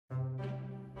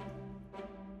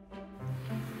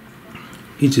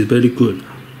it is very good.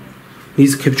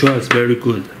 This capture is very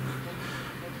good.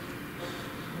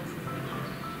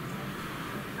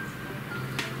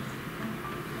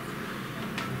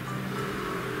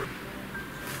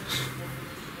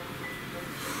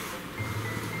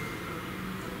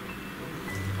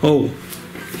 Oh,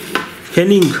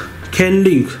 camlink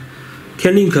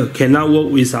cannot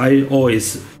work with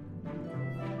iOS.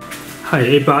 Hi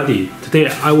everybody, today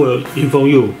I will inform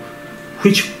you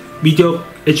which video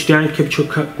HDMI capture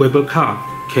webcam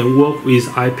can work with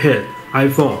iPad,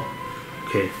 iPhone.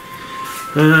 Okay,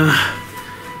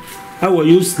 I will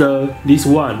use this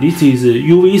one. This is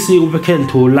UVC webcam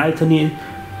to Lightning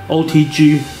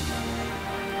OTG.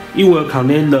 It will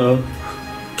connect the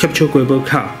capture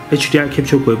webcam, HDMI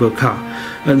capture webcam,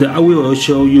 and I will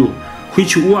show you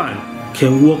which one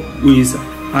can work with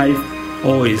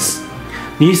iOS.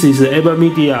 This is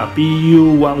Avermedia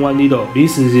BU110.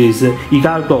 This is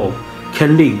Elgato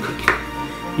camlink.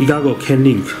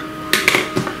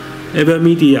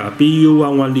 Avermedia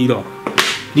BU110.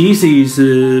 This is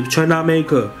China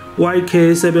maker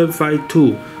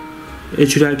YK752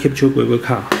 HDMI capture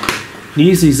webcam.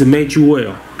 This is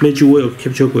magewell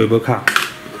capture webcam.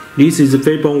 This is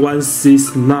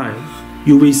FEBON169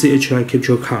 UVC HDMI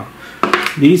capture card.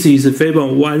 This is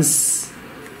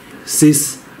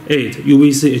FEBON168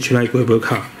 UVC HDMI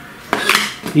webcam.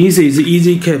 This is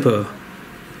Ezcap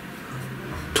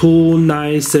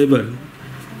 297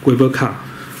 webcam.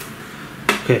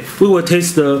 Okay, we will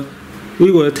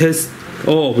test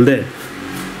all of them.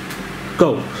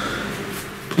 Go.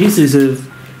 This is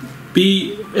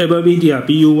Avermedia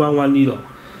BU110.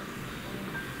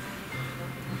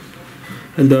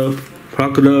 And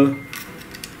plug the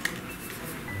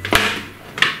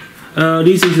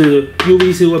this is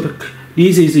UVC webcam.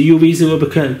 This is UVC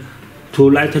webcam to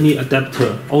Lightning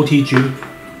adapter OTG.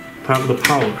 Plug the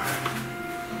power.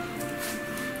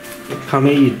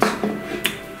 Connect it.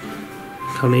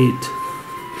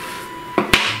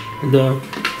 And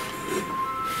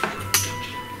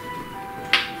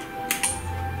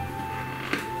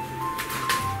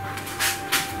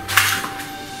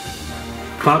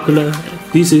plug the.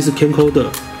 This is a camcorder.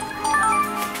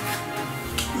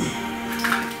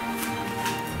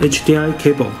 HDMI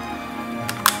cable.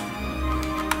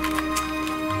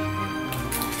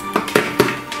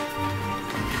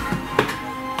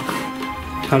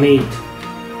 Connect it.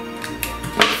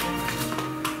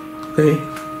 Okay.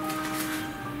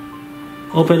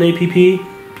 Open app.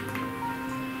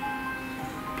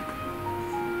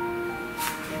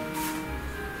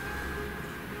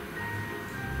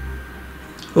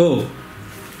 Oh,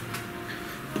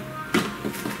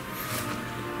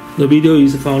 the video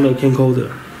is from the camcorder.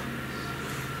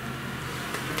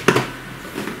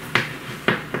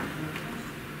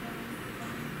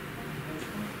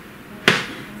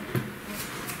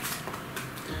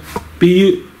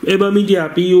 Avermedia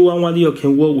BU110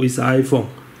 can work with iPhone,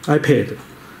 iPad.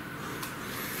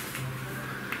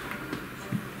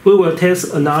 We will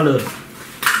test another.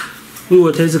 We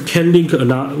will test camlink.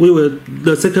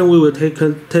 The second we will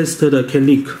test the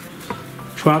camlink.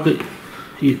 Plug it.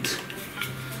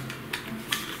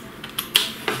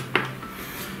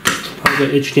 Plug the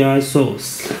HDMI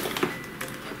source.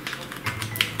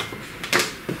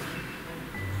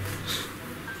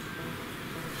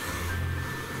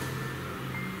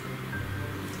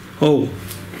 Oh,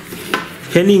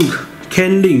 camlink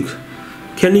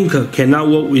cannot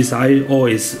work with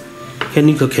iOS.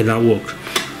 Camlink cannot work.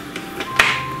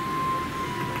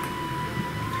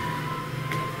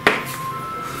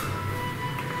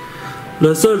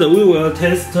 The third, we will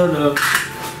test the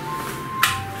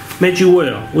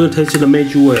magewell. We will test the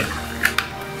magewell.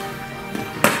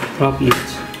 Plug it.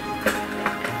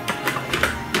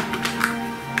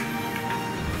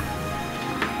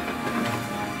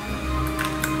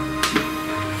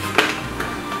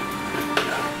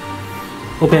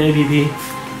 Open app.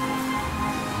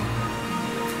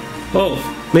 Oh,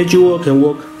 magewell can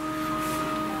work.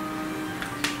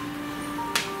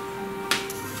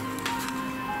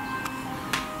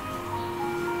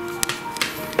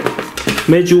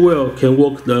 Magewell can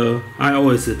work the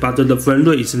iOS, but the frame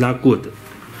rate is not good.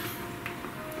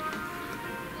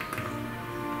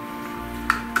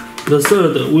 The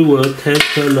third, we will test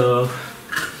the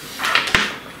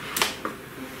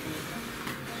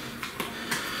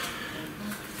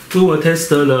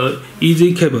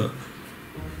Ezcap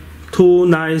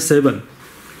 297.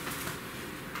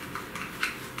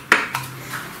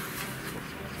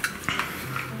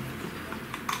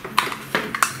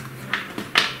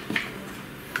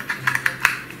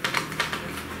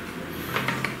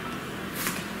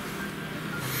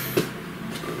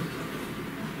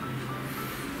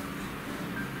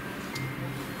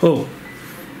 Oh.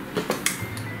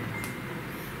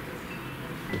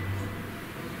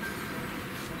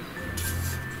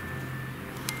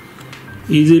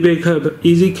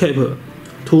 Ezcap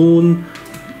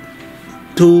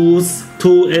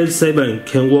 287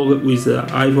 can work with the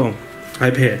iPhone,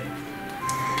 iPad.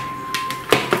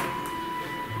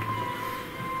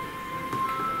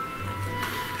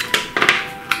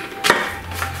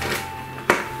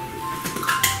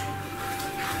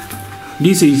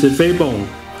 This is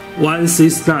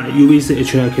FEBON169 UVC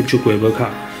HDMI capture grabber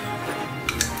card.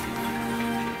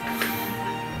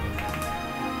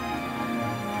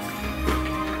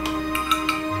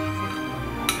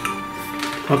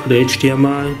 Plug the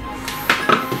HDMI.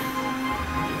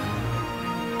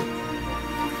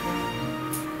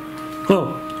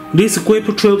 Oh, this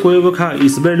capture grabber card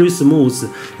is very smooth.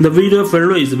 The video frame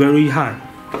rate is very high.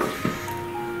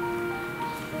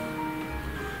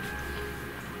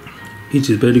 It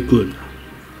is very good.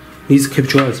 This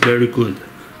capture is very good.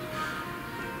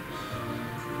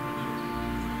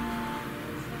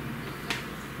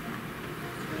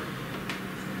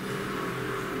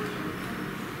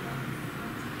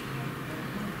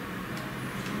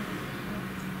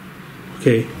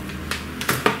 Okay.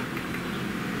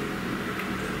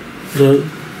 The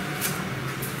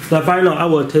final I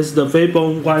will test the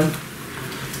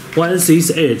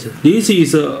FEBON168. This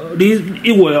is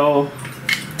it will.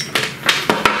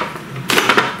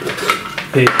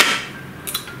 Okay.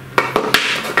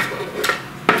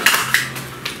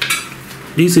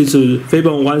 This is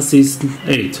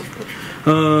FEBON168.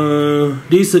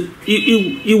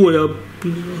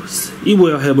 It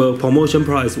will have a promotion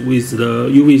price with the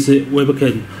UVC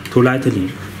webcam to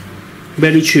Lightning.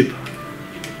 Very cheap.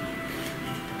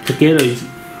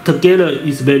 Together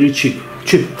is very cheap.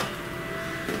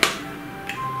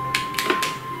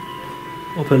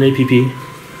 Open app.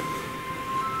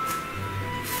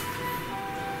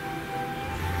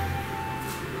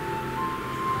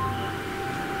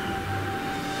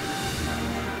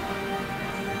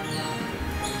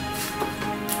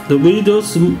 The video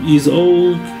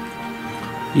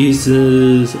is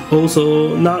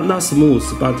also not smooth,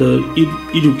 but it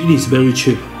is very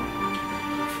cheap.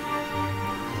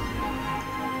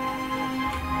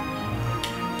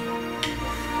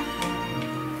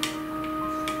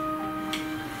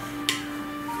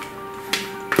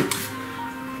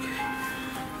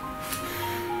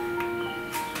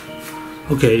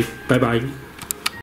 Okay, bye bye.